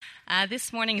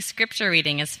This morning's scripture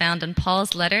reading is found in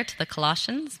Paul's letter to the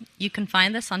Colossians. You can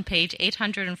find this on page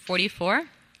 844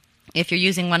 if you're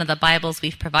using one of the Bibles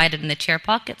we've provided in the chair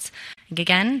pockets.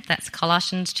 Again, that's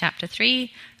Colossians chapter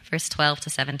 3, verse 12 to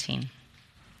 17.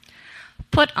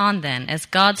 Put on then, as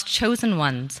God's chosen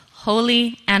ones,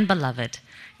 holy and beloved,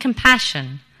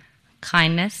 compassion,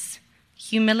 kindness,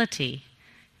 humility,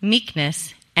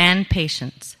 meekness, and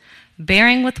patience,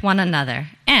 bearing with one another,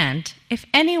 and, if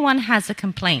anyone has a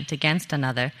complaint against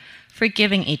another,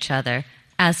 forgiving each other,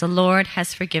 as the Lord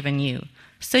has forgiven you,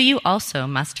 so you also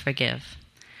must forgive.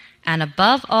 And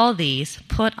above all these,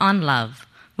 put on love,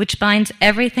 which binds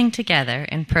everything together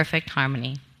in perfect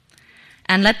harmony.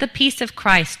 And let the peace of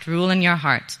Christ rule in your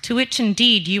hearts, to which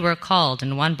indeed you were called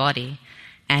in one body,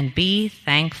 and be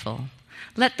thankful.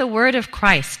 Let the word of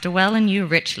Christ dwell in you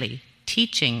richly,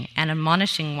 teaching and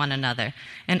admonishing one another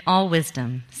in all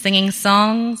wisdom, singing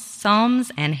songs,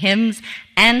 psalms, and hymns,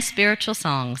 and spiritual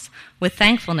songs, with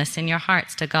thankfulness in your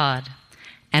hearts to God.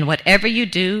 And whatever you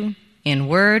do, in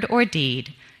word or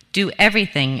deed, do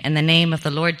everything in the name of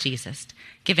the Lord Jesus,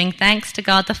 giving thanks to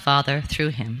God the Father through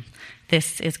him.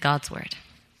 This is God's word.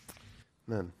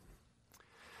 Amen.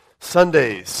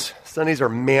 Sundays are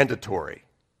mandatory.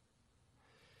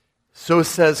 So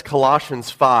says Colossians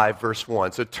 5, verse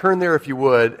 1. So turn there if you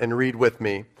would and read with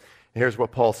me. And here's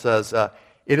what Paul says.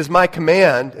 It is my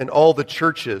command in all the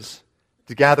churches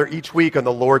to gather each week on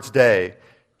the Lord's day,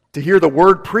 to hear the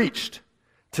word preached,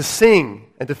 to sing,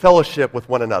 and to fellowship with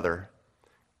one another.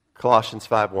 Colossians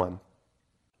 5:1.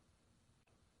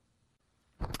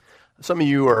 Some of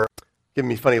you are giving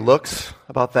me funny looks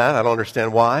about that. I don't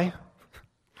understand why.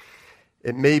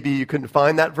 It may be you couldn't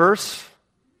find that verse.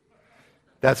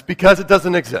 That's because it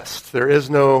doesn't exist. There is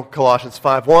no Colossians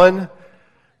 5:1,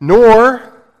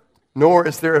 nor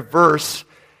is there a verse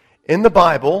in the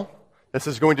Bible that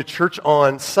says going to church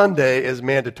on Sunday is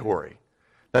mandatory,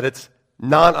 that it's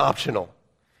non-optional.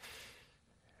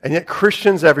 And yet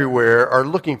Christians everywhere are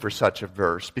looking for such a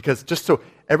verse because just so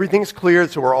everything's clear,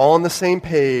 so we're all on the same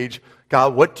page,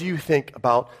 God, what do you think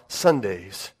about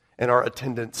Sundays and our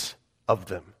attendance of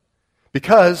them?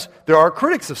 Because there are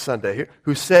critics of Sunday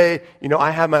who say,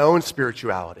 I have my own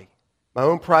spirituality, my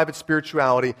own private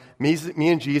spirituality. Me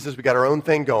and Jesus, we got our own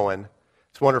thing going.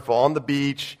 It's wonderful. On the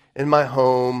beach, in my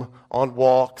home, on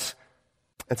walks.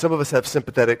 And some of us have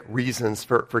sympathetic reasons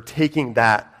for taking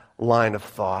that line of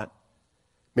thought.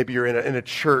 Maybe you're in a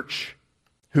church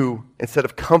who, instead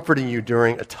of comforting you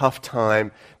during a tough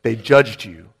time, they judged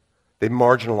you. They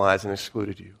marginalized and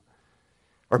excluded you.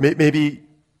 Or maybe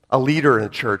a leader in a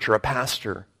church or a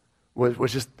pastor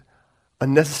was just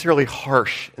unnecessarily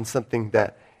harsh in something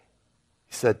that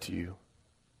he said to you.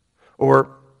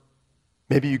 Or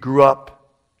maybe you grew up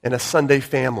in a Sunday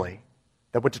family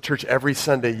that went to church every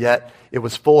Sunday, yet it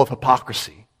was full of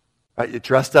hypocrisy. Right? You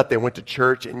dressed up, they went to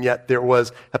church, and yet there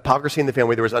was hypocrisy in the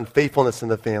family. There was unfaithfulness in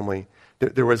the family.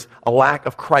 There was a lack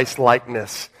of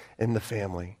Christ-likeness in the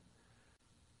family.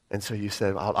 And so you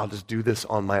said, I'll just do this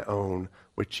on my own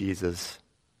with Jesus.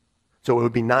 So it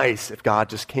would be nice if God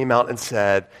just came out and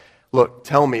said, look,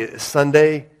 tell me, is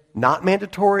Sunday not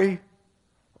mandatory?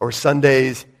 Or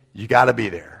Sundays, you got to be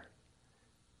there?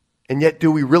 And yet,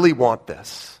 do we really want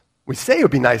this? We say it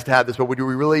would be nice to have this, but do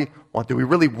we really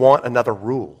want another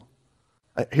rule?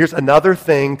 Here's another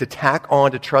thing to tack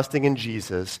on to trusting in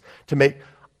Jesus to make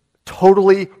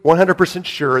totally 100%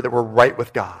 sure that we're right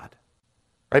with God.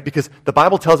 Right? Because the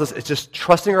Bible tells us it's just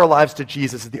trusting our lives to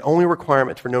Jesus is the only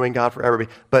requirement for knowing God forever.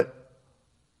 But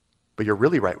you're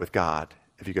really right with God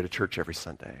if you go to church every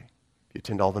Sunday. You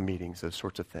attend all the meetings, those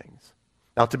sorts of things.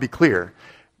 Now, to be clear,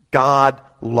 God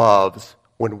loves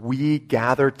when we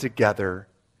gather together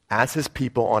as his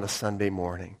people on a Sunday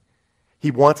morning. He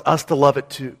wants us to love it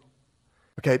too.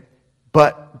 Okay?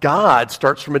 But God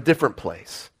starts from a different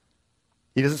place.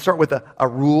 He doesn't start with a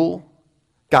rule.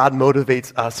 God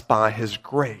motivates us by his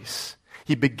grace.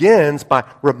 He begins by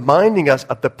reminding us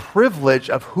of the privilege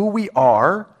of who we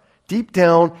are, deep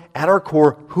down at our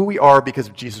core, who we are because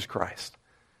of Jesus Christ.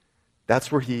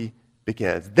 That's where he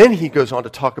begins. Then he goes on to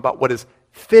talk about what is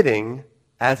fitting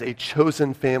as a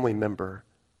chosen family member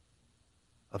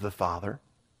of the Father.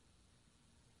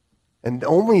 And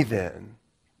only then,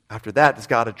 after that, does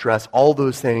God address all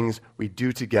those things we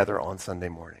do together on Sunday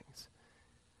mornings.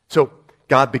 So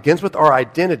God begins with our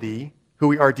identity, who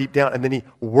we are deep down, and then he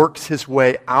works his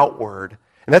way outward.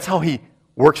 And that's how he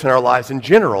works in our lives in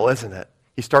general, isn't it?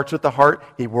 He starts with the heart,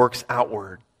 he works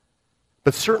outward.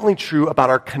 But certainly true about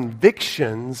our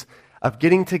convictions of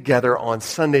getting together on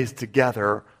Sundays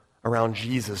together around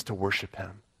Jesus to worship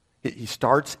him. He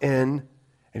starts in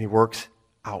and he works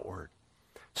outward.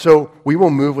 So we will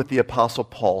move with the Apostle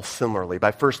Paul similarly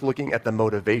by first looking at the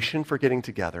motivation for getting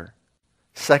together.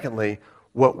 Secondly,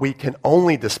 what we can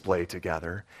only display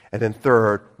together. And then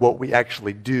third, what we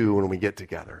actually do when we get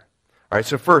together. All right,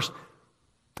 so first,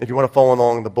 if you want to follow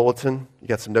along the bulletin, you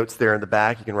got some notes there in the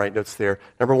back. You can write notes there.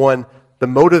 Number one, the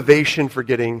motivation for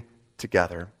getting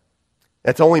together.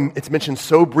 It's mentioned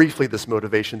so briefly, this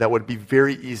motivation, that would be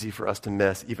very easy for us to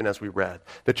miss, even as we read.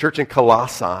 The church in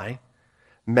Colossae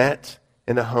met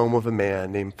in the home of a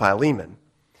man named Philemon.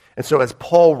 And so as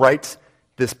Paul writes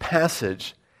this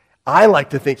passage, I like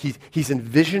to think he's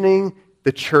envisioning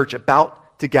the church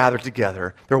about to gather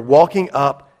together. They're walking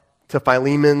up to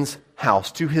Philemon's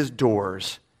house, to his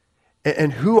doors.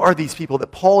 And who are these people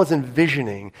that Paul is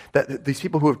envisioning, that these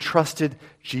people who have trusted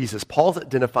Jesus? Paul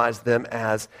identifies them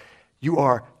as, you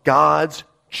are God's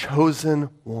chosen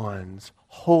ones,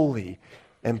 holy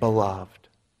and beloved.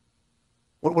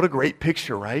 What a great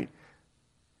picture, right?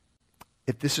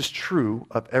 If this is true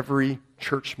of every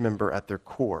church member at their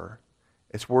core,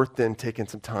 it's worth then taking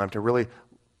some time to really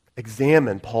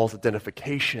examine Paul's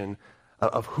identification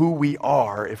of who we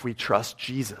are if we trust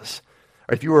Jesus.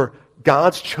 Or if you are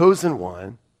God's chosen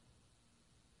one,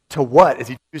 to what is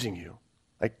he choosing you?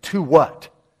 Like, to what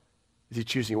is he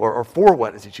choosing you? Or for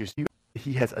what is he choosing you?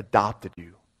 He has adopted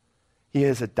you. He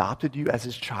has adopted you as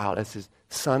his child, as his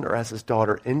son or as his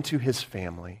daughter into his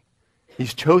family.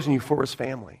 He's chosen you for his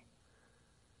family.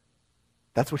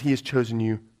 That's what he has chosen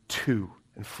you to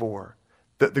and for.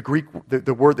 The Greek,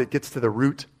 the word that gets to the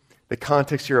root, the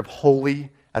context here of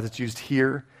holy, as it's used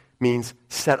here, means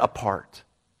set apart.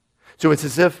 So it's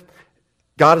as if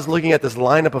God is looking at this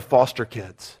lineup of foster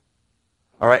kids.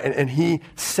 All right, and he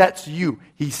sets you,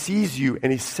 he sees you,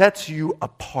 and he sets you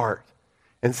apart.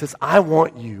 And says, I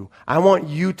want you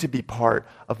to be part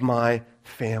of my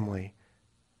family.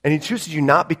 And he chooses you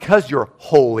not because you're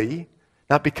holy,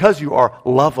 not because you are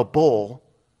lovable.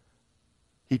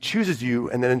 He chooses you,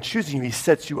 and then in choosing you, he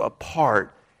sets you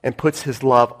apart and puts his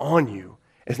love on you.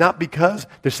 It's not because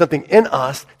there's something in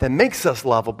us that makes us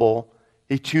lovable.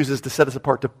 He chooses to set us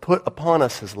apart, to put upon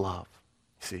us his love.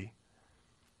 See?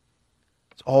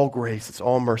 It's all grace. It's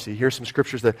all mercy. Here's some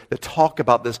scriptures that talk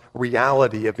about this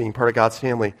reality of being part of God's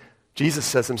family. Jesus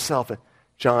says himself in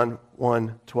John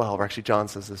 1:12, or actually John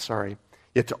says this, sorry.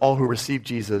 Yet to all who received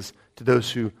Jesus, to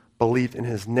those who believed in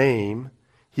his name,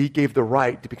 he gave the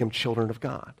right to become children of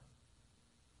God.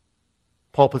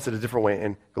 Paul puts it a different way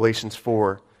in Galatians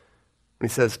 4, when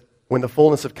he says, when the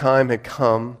fullness of time had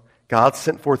come, God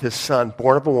sent forth his son,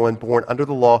 born of a woman, born under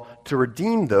the law, to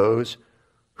redeem those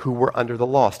who were under the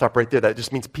law. Stop right there. That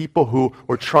just means people who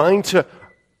were trying to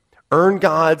earn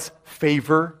God's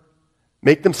favor,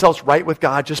 make themselves right with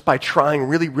God just by trying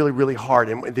really, really, really hard.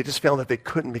 And they just found that they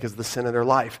couldn't because of the sin in their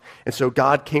life. And so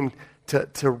God came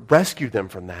to rescue them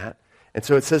from that. And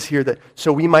so it says here that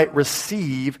so we might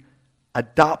receive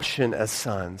adoption as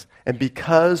sons. And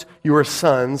because you are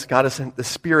sons, God has sent the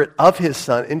Spirit of his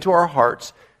Son into our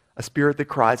hearts, a Spirit that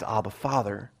cries, Abba,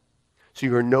 Father. So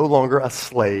you are no longer a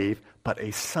slave, but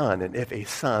a son, and if a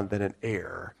son, then an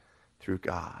heir through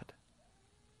God.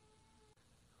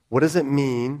 What does it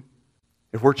mean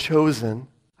if we're chosen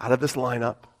out of this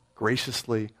lineup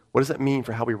graciously? What does it mean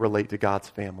for how we relate to God's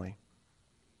family?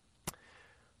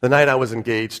 The night I was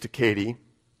engaged to Katie,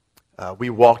 we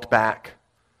walked back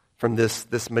from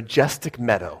this majestic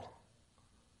meadow.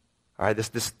 All right,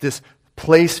 this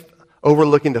place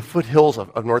overlooking the foothills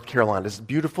of North Carolina, this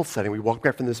beautiful setting. We walked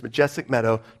back from this majestic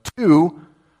meadow to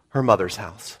her mother's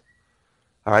house.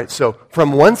 All right, so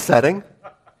from one setting,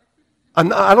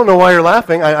 I don't know why you're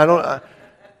laughing,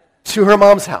 to her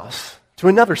mom's house, to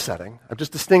another setting. I'm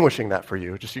just distinguishing that for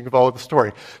you, just so you can follow the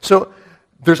story. So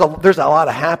there's a lot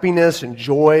of happiness and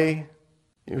joy,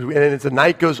 and as the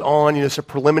night goes on, some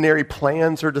preliminary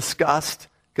plans are discussed,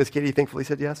 because Katie thankfully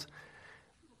said yes.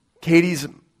 Katie's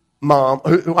mom,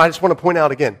 who I just want to point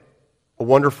out again, a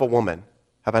wonderful woman.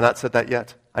 Have I not said that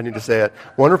yet? I need to say it.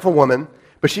 Wonderful woman.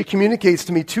 But she communicates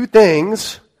to me two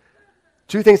things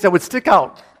that would stick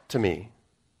out to me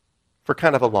for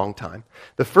kind of a long time.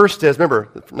 The first is, remember,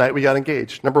 the night we got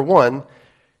engaged. Number one,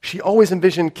 she always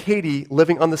envisioned Katie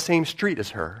living on the same street as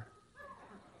her.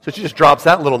 So she just drops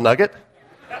that little nugget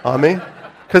on me.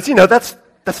 Because,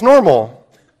 that's normal.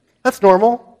 That's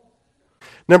normal.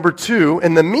 Number two,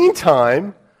 in the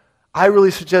meantime, I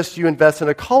really suggest you invest in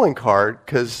a calling card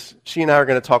because she and I are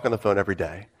going to talk on the phone every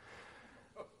day.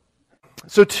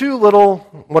 So two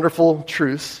little wonderful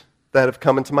truths that have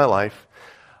come into my life.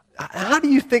 How do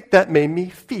you think that made me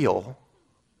feel?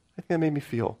 I think that made me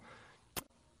feel.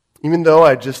 Even though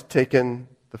I'd just taken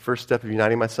the first step of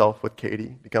uniting myself with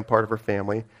Katie, become part of her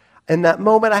family, In that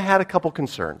moment, I had a couple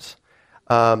concerns.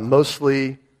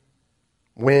 Mostly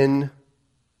when,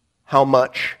 how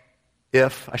much,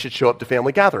 if I should show up to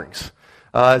family gatherings.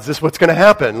 Is this what's going to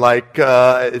happen? Like,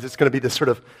 is this going to be this sort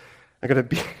of, I'm going to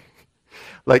be,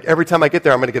 like every time I get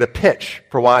there, I'm going to get a pitch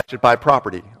for why I should buy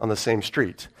property on the same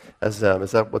street as them.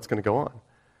 Is that what's going to go on?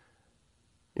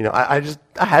 You know, I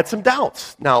had some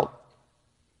doubts. Now,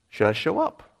 should I show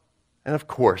up? And of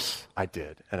course I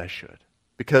did, and I should.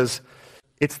 Because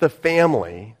it's the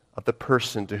family of the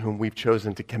person to whom we've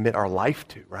chosen to commit our life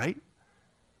to, right?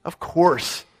 Of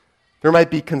course. There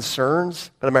might be concerns,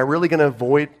 but am I really going to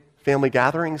avoid family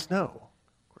gatherings? No,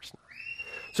 of course not.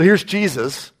 So here's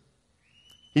Jesus.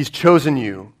 He's chosen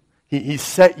you. He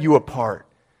set you apart.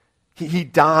 He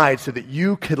died so that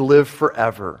you could live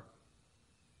forever.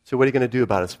 So what are you going to do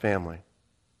about his family?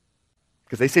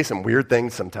 Because they say some weird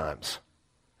things sometimes,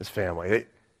 his family. It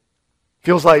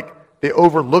feels like they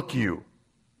overlook you.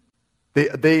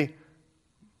 They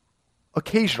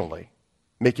occasionally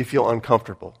make you feel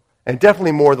uncomfortable. And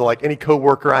definitely more than like any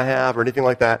coworker I have or anything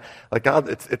like that. Like God,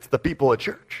 it's the people at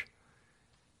church.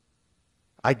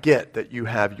 I get that you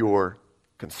have your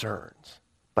concerns,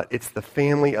 but it's the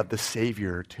family of the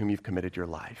Savior to whom you've committed your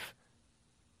life.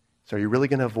 So are you really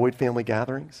going to avoid family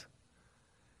gatherings?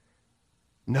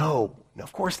 No,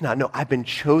 of course not. No, I've been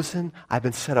chosen. I've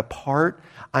been set apart.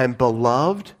 I'm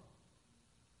beloved.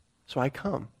 So I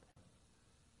come.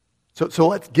 So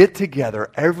let's get together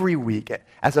every week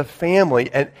as a family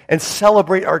and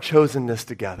celebrate our chosenness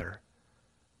together.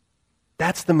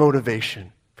 That's the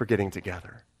motivation for getting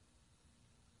together.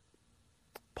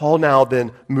 Paul now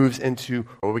then moves into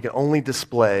what we can only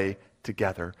display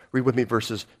together. Read with me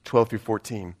verses 12 through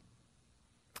 14.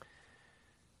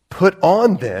 Put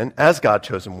on then, as God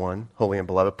chosen one, holy and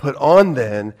beloved, put on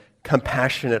then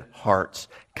compassionate hearts,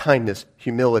 kindness,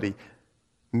 humility,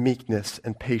 meekness,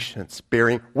 and patience,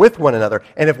 bearing with one another.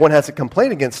 And if one has a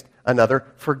complaint against another,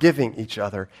 forgiving each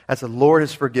other. As the Lord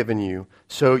has forgiven you,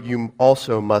 so you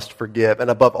also must forgive. And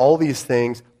above all these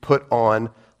things, put on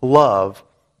love,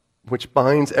 which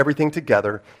binds everything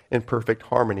together in perfect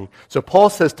harmony. So Paul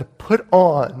says to put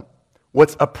on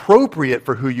what's appropriate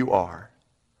for who you are.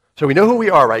 So we know who we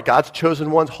are, right? God's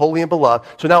chosen ones, holy and beloved.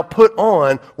 So now put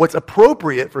on what's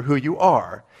appropriate for who you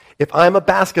are. If I'm a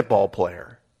basketball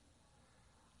player,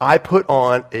 I put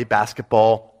on a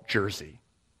basketball jersey.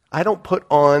 I don't put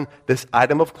on this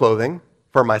item of clothing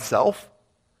for myself,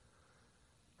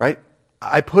 right?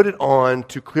 I put it on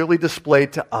to clearly display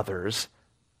to others,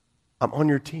 I'm on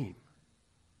your team,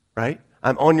 right?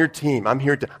 I'm on your team. I'm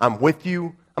with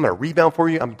you. I'm going to rebound for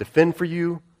you. I'm going to defend for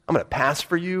you. I'm going to pass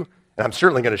for you. And I'm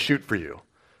certainly going to shoot for you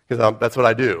because that's what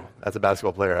I do as a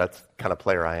basketball player. That's the kind of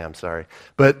player I am, sorry.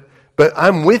 But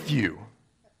I'm with you,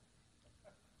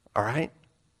 all right?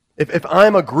 If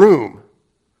I'm a groom,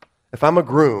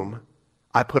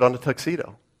 I put on a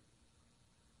tuxedo.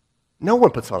 No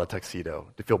one puts on a tuxedo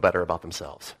to feel better about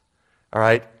themselves, all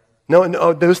right?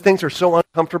 No, those things are so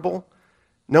uncomfortable.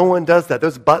 No one does that.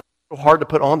 Those buttons are so hard to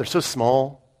put on. They're so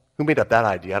small. Who made up that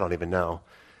idea? I don't even know.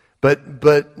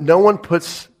 But no one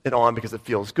puts it on because it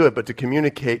feels good, but to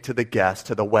communicate to the guest,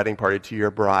 to the wedding party, to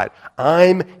your bride,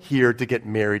 I'm here to get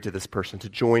married to this person, to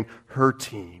join her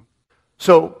team.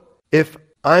 So if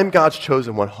I'm God's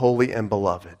chosen one, holy and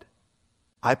beloved,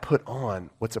 I put on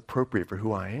what's appropriate for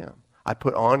who I am. I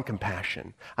put on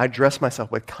compassion. I dress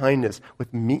myself with kindness,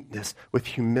 with meekness, with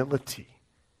humility.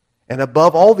 And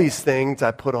above all these things,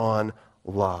 I put on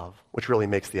love, which really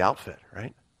makes the outfit,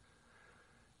 right?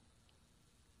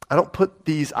 I don't put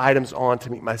these items on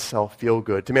to make myself feel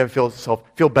good, to make myself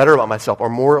feel better about myself or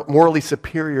morally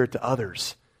superior to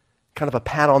others. Kind of a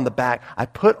pat on the back. I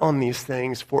put on these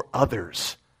things for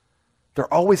others.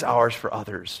 They're always ours for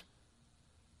others.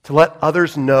 To let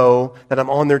others know that I'm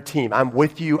on their team. I'm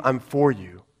with you, I'm for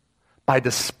you. By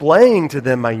displaying to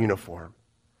them my uniform.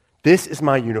 This is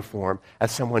my uniform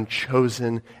as someone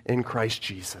chosen in Christ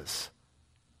Jesus.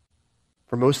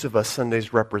 For most of us,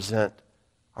 Sundays represent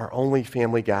our only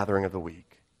family gathering of the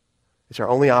week. It's our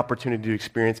only opportunity to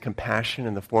experience compassion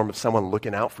in the form of someone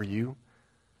looking out for you.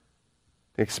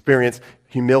 To experience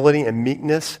humility and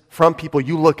meekness from people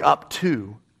you look up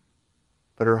to,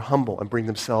 but are humble and bring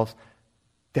themselves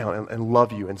down and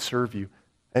love you and serve you.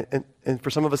 And for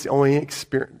some of us, the only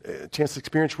chance to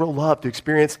experience real love, to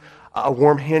experience a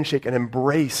warm handshake and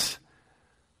embrace.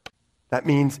 That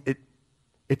means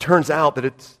it turns out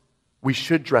that we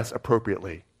should dress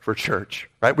appropriately for church,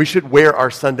 right? We should wear our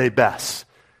Sunday best,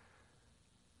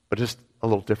 but just a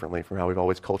little differently from how we've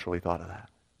always culturally thought of that.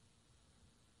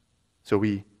 So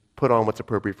we put on what's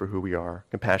appropriate for who we are: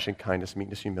 compassion, kindness,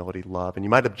 meekness, humility, love. And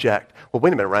you might object, well,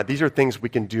 wait a minute, right? These are things we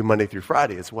can do Monday through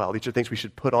Friday as well. These are things we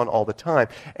should put on all the time.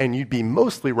 And you'd be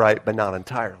mostly right, but not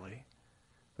entirely.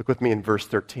 Look with me in verse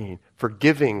 13.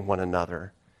 Forgiving one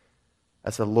another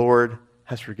as the Lord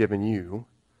has forgiven you,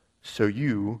 so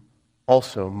you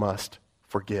also must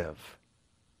forgive.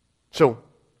 So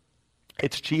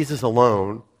it's Jesus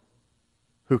alone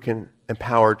who can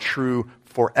empower true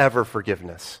forever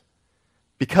forgiveness.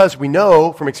 Because we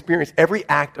know from experience, every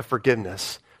act of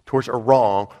forgiveness towards a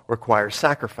wrong requires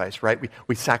sacrifice, right?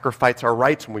 We sacrifice our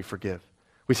rights when we forgive.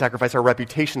 We sacrifice our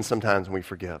reputation sometimes when we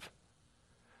forgive.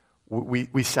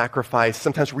 We sacrifice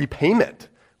sometimes repayment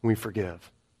when we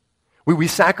forgive. We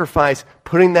sacrifice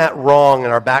putting that wrong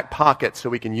in our back pocket so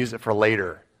we can use it for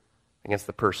later against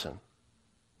the person.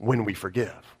 When we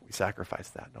forgive, we sacrifice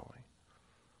that, don't we?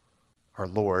 Our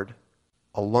Lord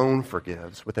alone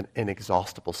forgives with an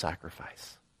inexhaustible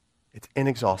sacrifice. It's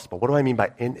inexhaustible. What do I mean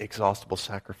by inexhaustible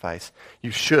sacrifice?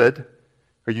 You should,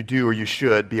 or you do, or you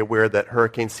should be aware that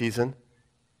hurricane season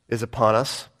is upon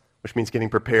us, which means getting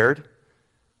prepared.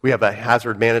 We have a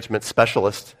hazard management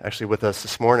specialist actually with us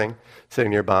this morning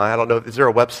sitting nearby. I don't know, is there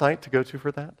a website to go to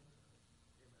for that?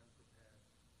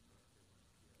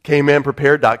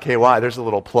 kmanprepared.ky. There's a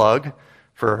little plug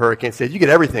for hurricane season. You get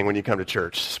everything when you come to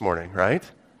church this morning, right?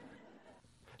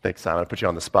 Thanks, Simon. I put you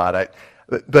on the spot.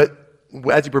 But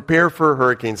as you prepare for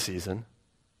hurricane season,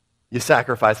 you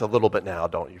sacrifice a little bit now,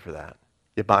 don't you, for that?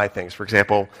 You buy things. For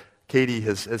example, Katie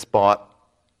has bought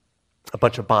a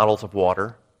bunch of bottles of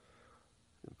water,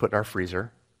 put in our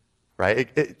freezer, right?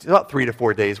 It's about 3 to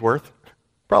 4 days worth.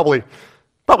 Probably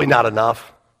not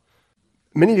enough.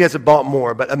 Many of you guys have bought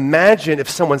more, but imagine if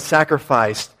someone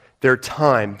sacrificed their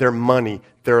time, their money,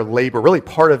 their labor, really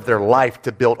part of their life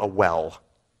to build a well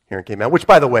here in Cayman, which,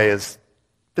 by the way, is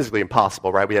physically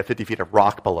impossible, right? We have 50 feet of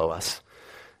rock below us.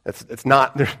 It's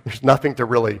not, there's nothing to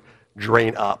really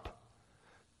drain up.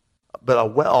 But a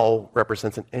well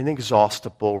represents an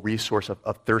inexhaustible resource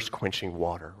of thirst-quenching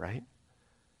water, right?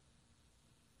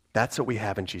 That's what we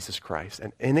have in Jesus Christ,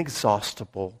 an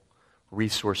inexhaustible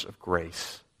resource of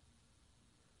grace.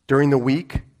 During the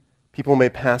week, people may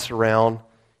pass around,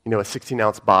 a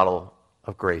 16-ounce bottle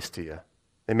of grace to you.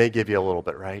 They may give you a little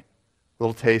bit, right? A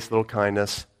little taste, a little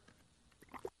kindness.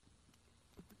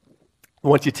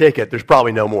 Once you take it, there's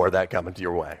probably no more of that coming to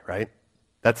your way, right?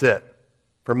 That's it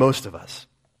for most of us.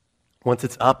 Once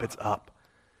it's up, it's up.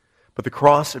 But the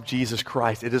cross of Jesus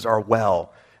Christ, it is our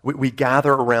well. We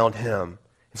gather around him.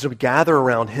 And so we gather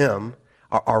around him,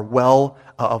 our well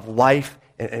of life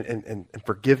and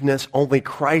forgiveness. Only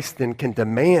Christ then can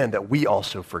demand that we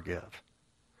also forgive.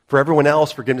 For everyone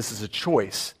else, forgiveness is a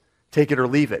choice. Take it or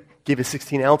leave it. Give you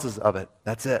 16 ounces of it.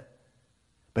 That's it.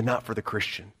 But not for the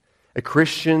Christian. A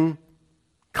Christian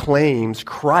claims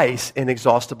Christ's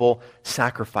inexhaustible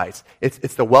sacrifice.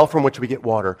 It's the well from which we get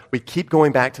water. We keep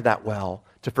going back to that well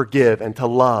to forgive and to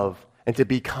love and to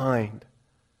be kind.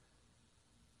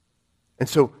 And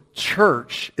so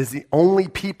church is the only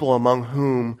people among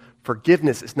whom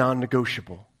forgiveness is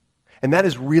non-negotiable. And that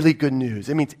is really good news.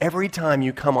 It means every time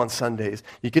you come on Sundays,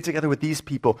 you get together with these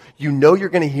people, you know you're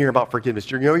going to hear about forgiveness.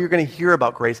 You know you're going to hear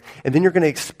about grace, and then you're going to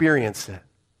experience it.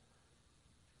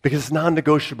 Because it's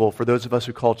non-negotiable for those of us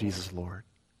who call Jesus Lord.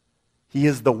 He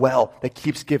is the well that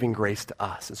keeps giving grace to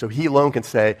us. And so he alone can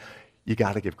say, you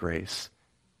got to give grace.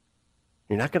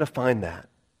 You're not going to find that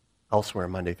elsewhere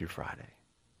Monday through Friday.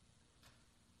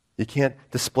 You can't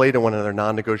display to one another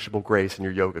non-negotiable grace in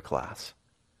your yoga class.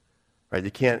 Right? You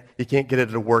can't get it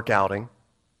at a work outing,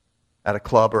 at a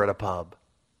club or at a pub.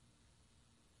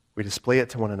 We display it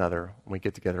to one another when we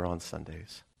get together on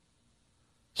Sundays.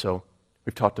 So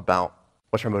we've talked about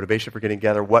what's our motivation for getting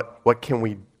together, what can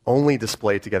we only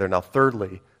display together. Now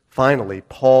thirdly, finally,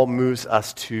 Paul moves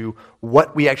us to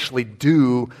what we actually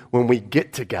do when we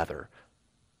get together.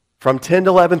 From 10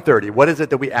 to 11:30, what is it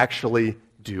that we actually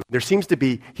do? There seems to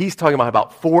be, he's talking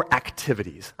about 4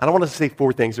 activities. I don't want to say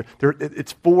 4 things.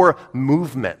 It's 4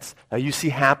 movements that you see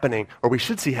happening, or we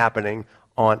should see happening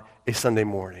on a Sunday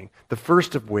morning. The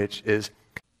first of which is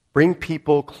bring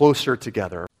people closer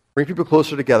together. Bring people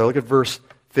closer together. Look at verse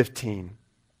 15.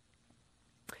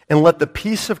 And let the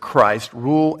peace of Christ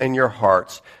rule in your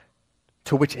hearts,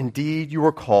 to which indeed you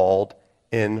were called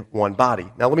in one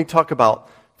body. Now let me talk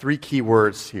about 3 key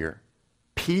words here.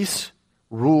 Peace,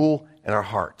 rule, and our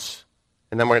hearts.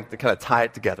 And then we're going to kind of tie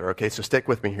it together, okay? So stick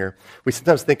with me here. We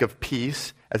sometimes think of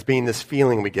peace as being this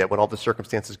feeling we get when all the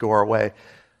circumstances go our way.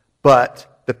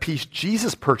 But the peace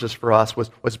Jesus purchased for us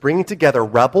was bringing together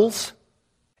rebels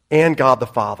and God the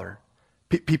Father.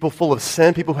 People full of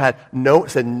sin, people who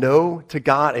said no to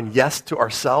God and yes to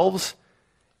ourselves,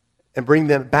 and bring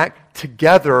them back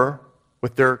together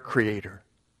with their Creator.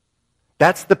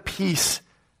 That's the peace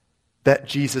that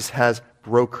Jesus has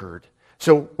brokered.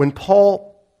 So when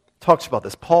Paul talks about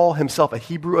this, Paul himself, a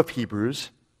Hebrew of Hebrews,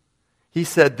 he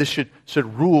said this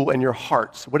should rule in your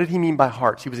hearts. What did he mean by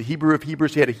hearts? He was a Hebrew of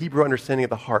Hebrews. He had a Hebrew understanding of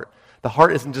the heart. The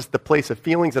heart isn't just the place of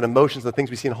feelings and emotions, the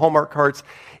things we see in Hallmark cards.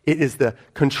 It is the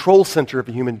control center of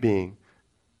a human being.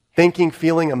 Thinking,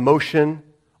 feeling, emotion,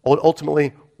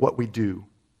 ultimately what we do.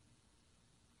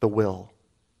 The will.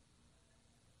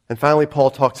 And finally,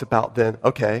 Paul talks about then,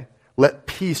 okay, let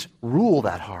peace rule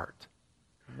that heart.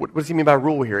 What does he mean by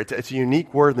rule here? It's a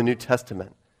unique word in the New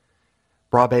Testament.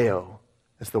 Brabeo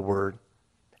is the word.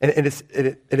 And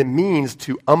it means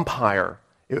to umpire.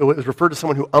 It was referred to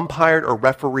someone who umpired or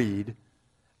refereed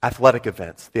athletic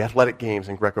events, the athletic games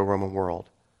in Greco-Roman world.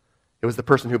 It was the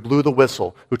person who blew the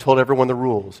whistle, who told everyone the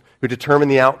rules, who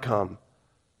determined the outcome,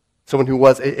 someone who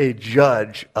was a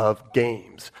judge of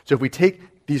games. So if we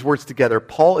take these words together,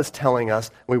 Paul is telling us,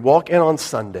 when we walk in on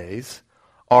Sundays,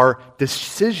 our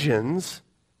decisions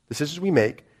we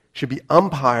make, should be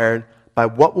umpired by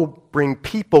what will bring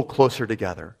people closer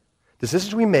together.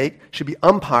 Decisions we make should be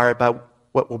umpired by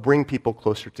what will bring people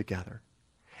closer together.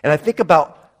 And I think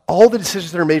about all the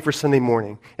decisions that are made for Sunday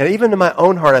morning. And even in my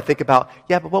own heart, I think about,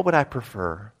 but what would I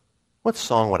prefer? What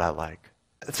song would I like?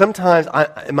 Sometimes,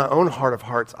 in my own heart of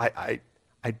hearts, I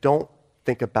don't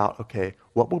think about, okay,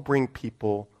 what will bring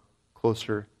people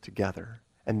closer together?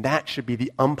 And that should be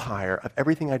the umpire of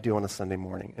everything I do on a Sunday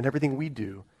morning and everything we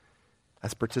do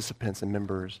as participants and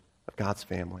members of God's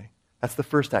family. That's the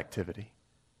first activity.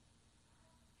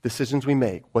 Decisions we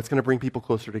make. What's going to bring people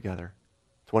closer together?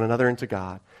 To one another and to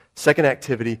God. Second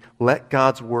activity, let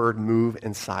God's word move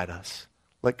inside us.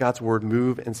 Let God's word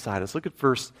move inside us. Look at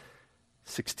verse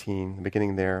 16, the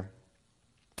beginning there.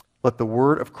 Let the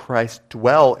word of Christ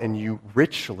dwell in you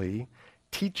richly,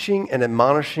 teaching and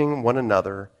admonishing one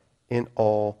another in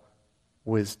all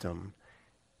wisdom.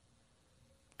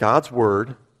 God's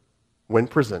word, when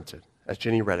presented, as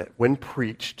Jenny read it, when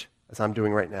preached, as I'm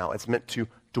doing right now, it's meant to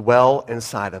dwell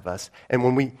inside of us. And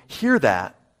when we hear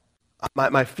that,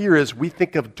 my fear is we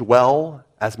think of dwell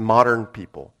as modern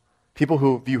people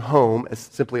who view home as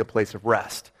simply a place of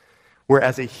rest.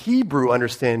 Whereas a Hebrew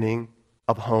understanding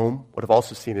of home would have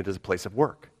also seen it as a place of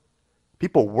work.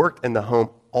 People worked in the home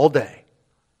all day.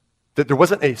 There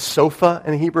wasn't a sofa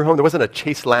in a Hebrew home. There wasn't a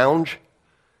chaise lounge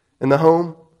in the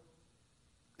home.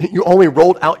 You only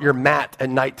rolled out your mat at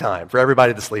nighttime for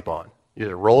everybody to sleep on. You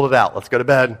just rolled it out. Let's go to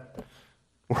bed.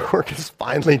 Work is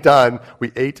finally done.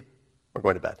 We ate. We're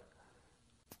going to bed.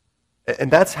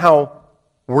 And that's how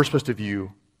we're supposed to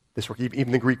view this work.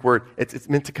 Even the Greek word, it's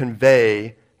meant to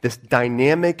convey this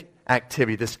dynamic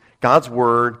activity, this God's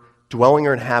word dwelling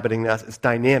or inhabiting us. It's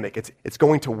dynamic. It's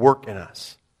going to work in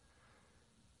us.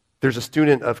 There's a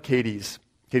student of Katie's.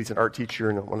 Katie's an art teacher,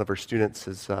 and one of her students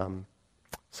is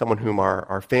someone whom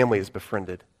our family has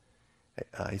befriended.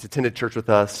 He's attended church with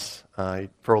us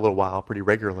for a little while, pretty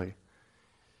regularly.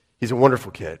 He's a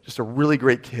wonderful kid, just a really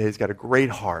great kid. He's got a great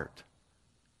heart,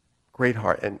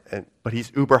 but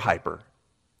he's uber hyper.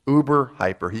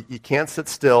 He can't sit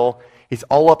still. He's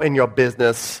all up in your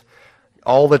business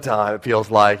all the time, it feels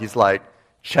like. He's like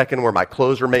checking where my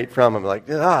clothes are made from. I'm like,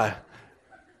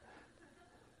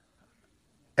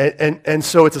 And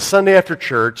so it's a Sunday after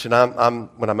church, and I'm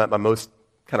when I'm at my most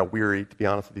kind of weary, to be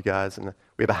honest with you guys, and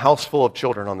we have a house full of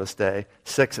children on this day,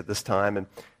 6 at this time,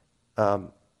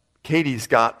 and Katie's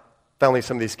got finally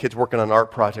some of these kids working on an art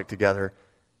project together,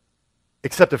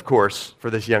 except, of course,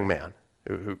 for this young man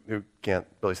who can't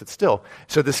really sit still.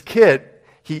 So this kid,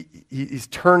 he's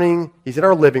in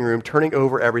our living room, turning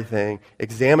over everything,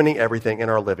 examining everything in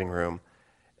our living room,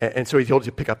 and so he told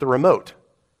you to pick up the remote.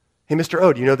 Hey, Mr.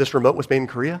 O, do you know this remote was made in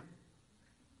Korea?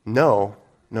 No,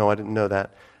 I didn't know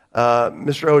that.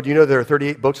 Mr. O, do you know there are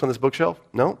 38 books on this bookshelf?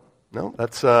 No,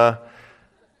 that's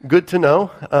good to know.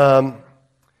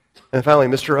 And finally,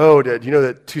 Mr. O, do you know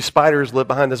that 2 spiders live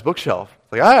behind this bookshelf?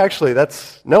 Like,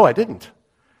 no, I didn't.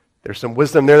 There's some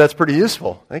wisdom there that's pretty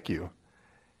useful. Thank you.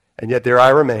 And yet there I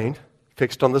remained,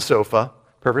 fixed on the sofa,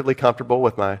 perfectly comfortable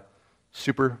with my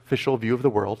superficial view of the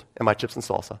world and my chips and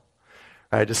salsa.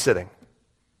 All right, just sitting.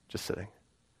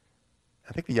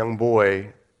 I think the young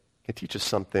boy can teach us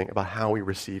something about how we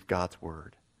receive God's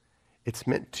word. It's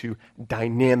meant to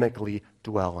dynamically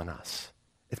dwell in us.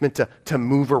 It's meant to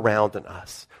move around in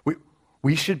us.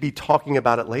 We should be talking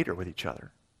about it later with each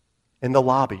other, in the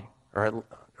lobby or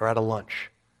at a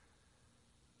lunch.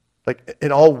 Like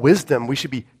in all wisdom, we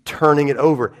should be turning it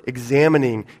over,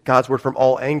 examining God's word from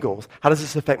all angles. How does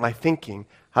this affect my thinking?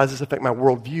 How does this affect my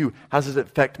worldview? How does it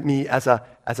affect me as a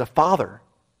father,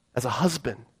 as a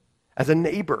husband, as a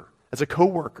neighbor, as a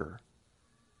coworker,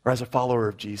 or as a follower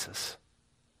of Jesus?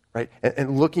 Right?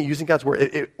 And looking, using God's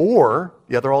word. Or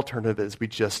the other alternative is we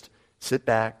just sit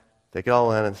back, take it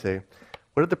all in, and say,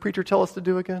 what did the preacher tell us to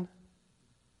do again?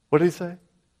 What did he say?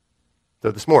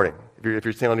 So this morning, if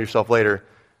you're telling yourself later,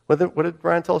 what did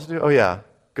Brian tell us to do? Oh yeah,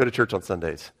 go to church on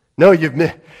Sundays. No, you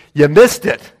missed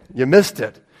it. You missed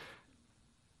it.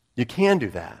 You can do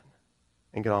that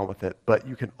and get on with it, but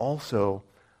you can also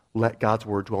let God's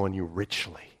word dwell in you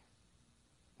richly.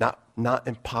 Not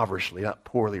impoverishly, not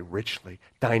poorly, richly,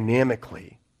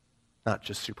 dynamically, not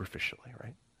just superficially,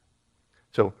 right?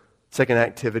 So, second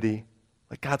activity,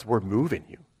 let God's word move in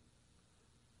you.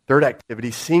 Third activity,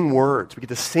 sing words. We get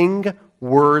to sing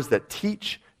words that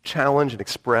teach, challenge, and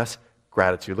express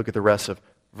gratitude. Look at the rest of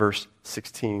verse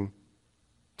 16.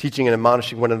 Teaching and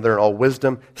admonishing one another in all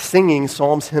wisdom, singing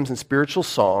psalms, hymns, and spiritual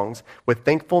songs with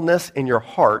thankfulness in your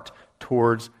heart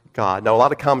towards God. Now, a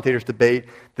lot of commentators debate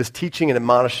this teaching and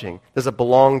admonishing. Does it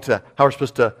belong to how we're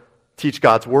supposed to teach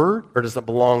God's word, or does it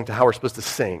belong to how we're supposed to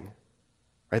sing?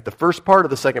 Right? The first part or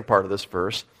the second part of this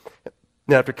verse.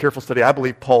 Now, after careful study, I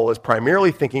believe Paul is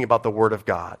primarily thinking about the word of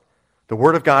God. The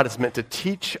word of God is meant to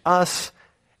teach us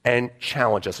and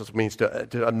challenge us. It means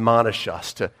to admonish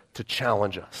us, to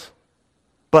challenge us.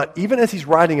 But even as he's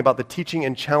writing about the teaching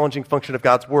and challenging function of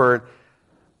God's word,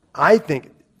 I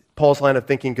think Paul's line of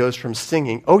thinking goes from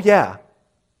singing, oh yeah,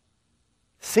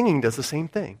 singing does the same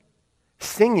thing.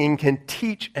 Singing can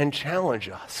teach and challenge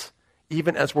us,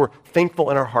 even as we're thankful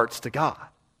in our hearts to God.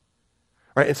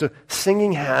 Right? And so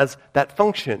singing has that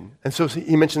function. And so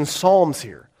he mentions psalms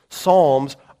here.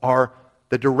 Psalms are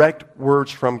the direct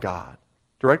words from God,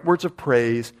 direct words of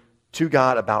praise to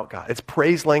God about God. It's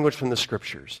praise language from the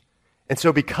scriptures. And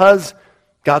so because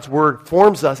God's word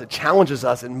forms us, it challenges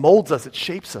us, it molds us, it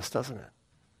shapes us, doesn't it?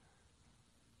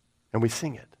 And we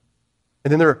sing it.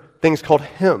 And then there are things called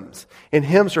hymns. And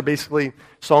hymns are basically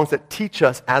songs that teach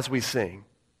us as we sing,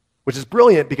 which is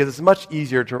brilliant because it's much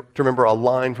easier to remember a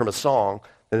line from a song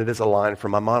than it is a line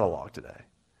from my monologue today.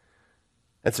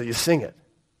 And so you sing it.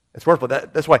 It's wonderful.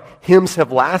 That's why hymns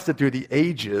have lasted through the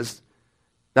ages,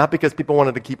 not because people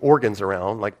wanted to keep organs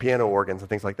around, like piano organs and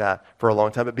things like that, for a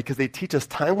long time, but because they teach us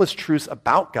timeless truths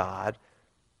about God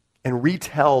and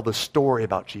retell the story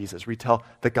about Jesus, retell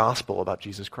the gospel about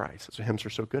Jesus Christ. That's what hymns are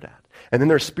so good at. And then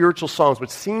there are spiritual songs, which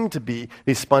seem to be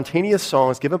these spontaneous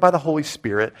songs given by the Holy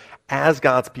Spirit as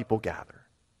God's people gather.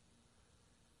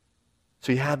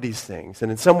 So you have these things.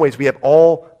 And in some ways, we have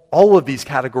all of these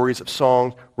categories of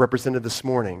songs represented this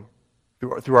morning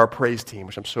through our praise team,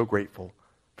 which I'm so grateful.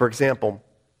 For example,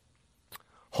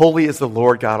 holy is the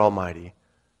Lord God Almighty.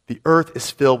 The earth is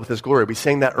filled with his glory. We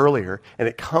sang that earlier, and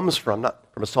it comes from,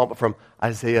 not from a psalm, but from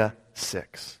Isaiah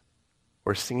 6.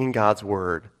 We're singing God's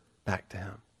word back to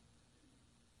him.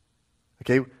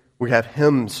 Okay, we have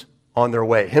hymns on their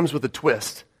way. Hymns with a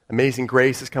twist. Amazing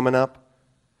Grace is coming up.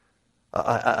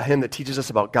 A hymn that teaches us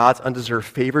about God's undeserved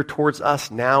favor towards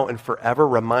us now and forever,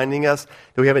 reminding us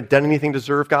that we haven't done anything to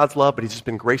deserve God's love, but he's just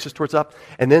been gracious towards us.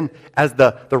 And then as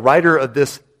the writer of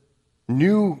this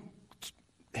new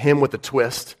hymn with a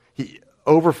twist, he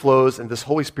overflows in this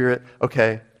Holy Spirit,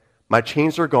 okay, my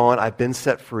chains are gone, I've been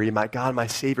set free, my God, my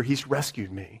Savior, he's rescued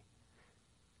me.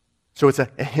 So it's a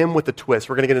hymn with a twist.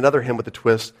 We're going to get another hymn with a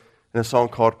twist in a song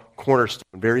called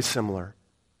Cornerstone, very similar.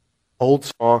 Old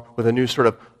song with a new sort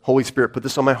of Holy Spirit, put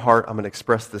this on my heart, I'm going to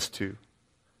express this too.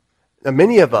 Now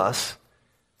many of us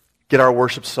get our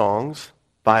worship songs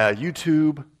via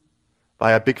YouTube,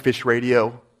 via Big Fish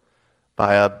Radio,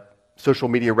 via social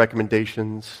media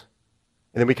recommendations,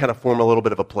 and then we kind of form a little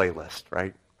bit of a playlist,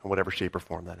 right? In whatever shape or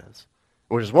form that is,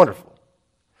 which is wonderful.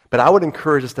 But I would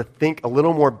encourage us to think a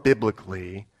little more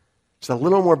biblically, just a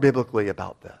little more biblically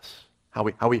about this, how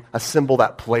we assemble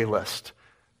that playlist.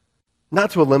 Not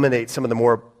to eliminate some of the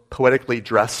more poetically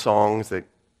dressed songs that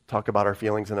talk about our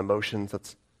feelings and emotions,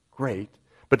 that's great,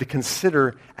 but to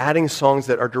consider adding songs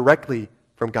that are directly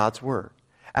from God's word,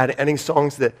 adding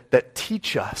songs that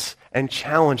teach us and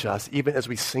challenge us even as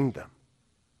we sing them,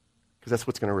 because that's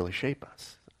what's going to really shape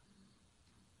us.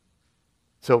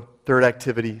 So, third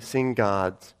activity,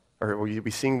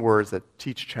 we sing words that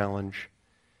teach, challenge,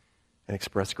 and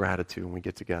express gratitude when we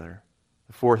get together.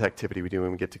 The fourth activity we do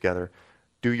when we get together,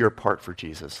 do your part for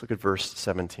Jesus. Look at verse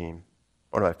 17,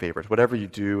 one of my favorites. Whatever you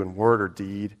do in word or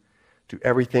deed, do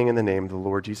everything in the name of the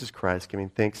Lord Jesus Christ, giving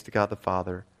thanks to God the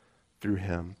Father through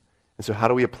him. And so how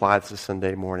do we apply this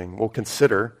Sunday morning? We'll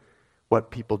consider what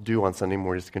people do on Sunday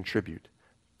mornings to contribute.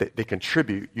 They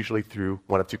contribute usually through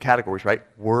one of two categories, right?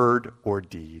 Word or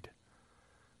deed,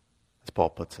 as Paul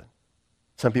puts it.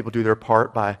 Some people do their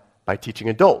part by teaching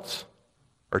adults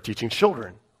or teaching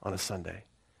children on a Sunday,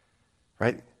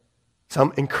 right?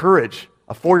 Some encourage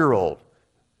a 4-year-old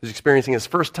who's experiencing his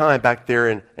first time back there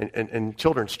in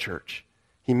children's church.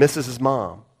 He misses his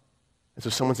mom, and so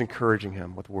someone's encouraging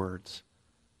him with words.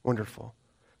 Wonderful.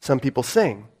 Some people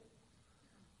sing.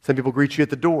 Some people greet you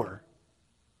at the door.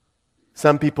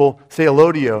 Some people say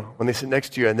hello to you when they sit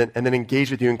next to you and then engage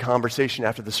with you in conversation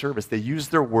after the service. They use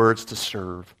their words to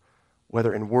serve,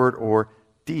 whether in word or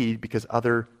deed, because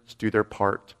others do their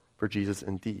part for Jesus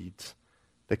in deeds.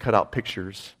 They cut out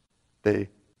pictures. They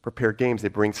prepare games. They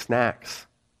bring snacks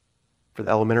for the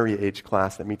elementary age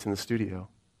class that meets in the studio.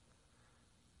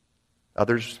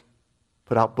 Others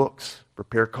put out books,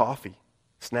 prepare coffee,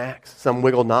 snacks. Some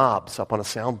wiggle knobs up on a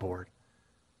soundboard.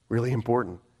 Really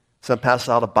important. Some pass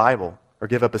out a Bible or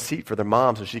give up a seat for their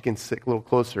mom so she can sit a little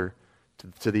closer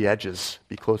to the edges,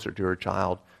 be closer to her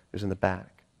child who's in the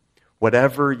back.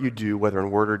 Whatever you do, whether in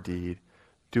word or deed,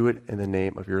 do it in the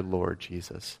name of your Lord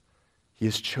Jesus. He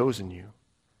has chosen you.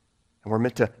 And we're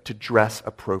meant to dress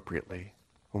appropriately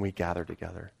when we gather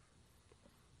together.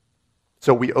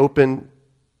 So we open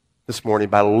this morning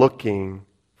by looking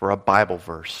for a Bible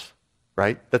verse,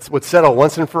 right? That's what's settled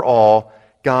once and for all.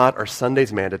 God, are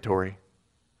Sundays mandatory?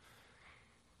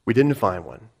 We didn't find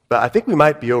one. But I think we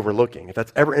might be overlooking, if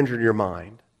that's ever entered your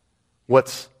mind,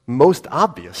 what's most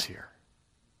obvious here.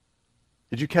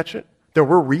 Did you catch it? That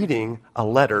we're reading a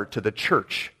letter to the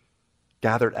church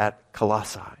gathered at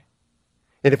Colossae.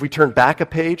 And if we turn back a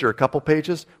page or a couple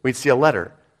pages, we'd see a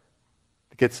letter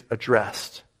that gets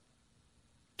addressed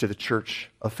to the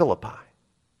church of Philippi.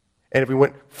 And if we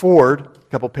went forward a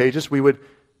couple pages, we would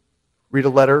read a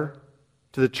letter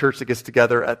to the church that gets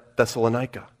together at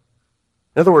Thessalonica.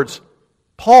 In other words,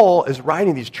 Paul is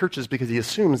writing these churches because he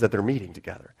assumes that they're meeting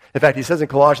together. In fact, he says in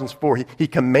Colossians 4, he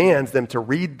commands them to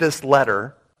read this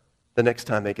letter the next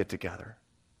time they get together.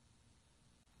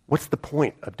 What's the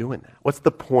point of doing that? What's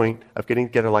the point of getting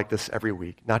together like this every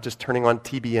week? Not just turning on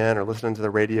TBN or listening to the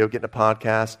radio, getting a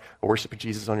podcast, or worshiping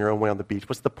Jesus on your own way on the beach.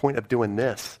 What's the point of doing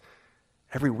this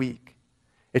every week?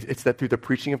 It's that through the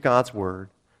preaching of God's word,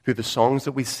 through the songs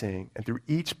that we sing, and through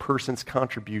each person's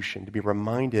contribution, to be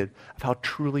reminded of how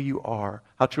truly you are,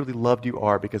 how truly loved you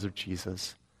are because of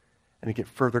Jesus, and to get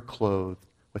further clothed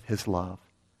with his love.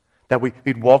 That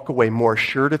we'd walk away more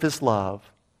assured of his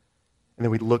love, and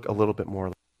then we'd look a little bit more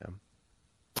like him.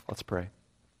 Let's pray.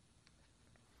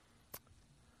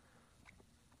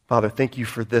 Father, thank you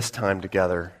for this time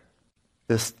together,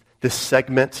 this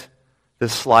segment,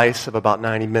 this slice of about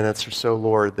 90 minutes or so,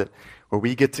 Lord, that where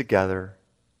we get together,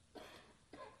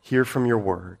 hear from your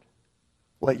word.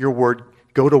 Let your word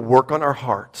go to work on our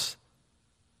hearts.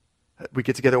 We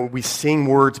get together and we sing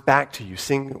words back to you,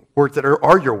 sing words that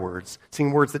are your words,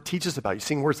 sing words that teach us about you,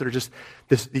 sing words that are just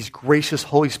these gracious,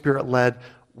 Holy Spirit-led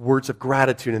words of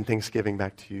gratitude and thanksgiving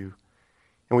back to you.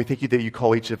 And we thank you that you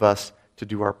call each of us to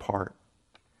do our part.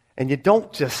 And you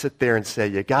don't just sit there and say,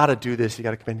 you got to do this, you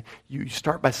got to come in. You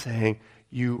start by saying,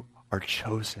 you are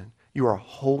chosen. You are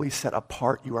wholly set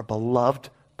apart. You are beloved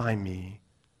by me.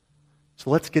 So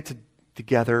let's get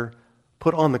together,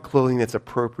 put on the clothing that's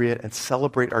appropriate, and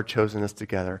celebrate our chosenness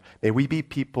together. May we be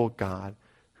people, God,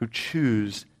 who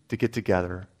choose to get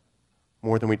together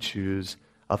more than we choose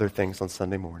other things on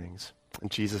Sunday mornings. In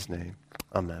Jesus' name,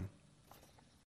 amen.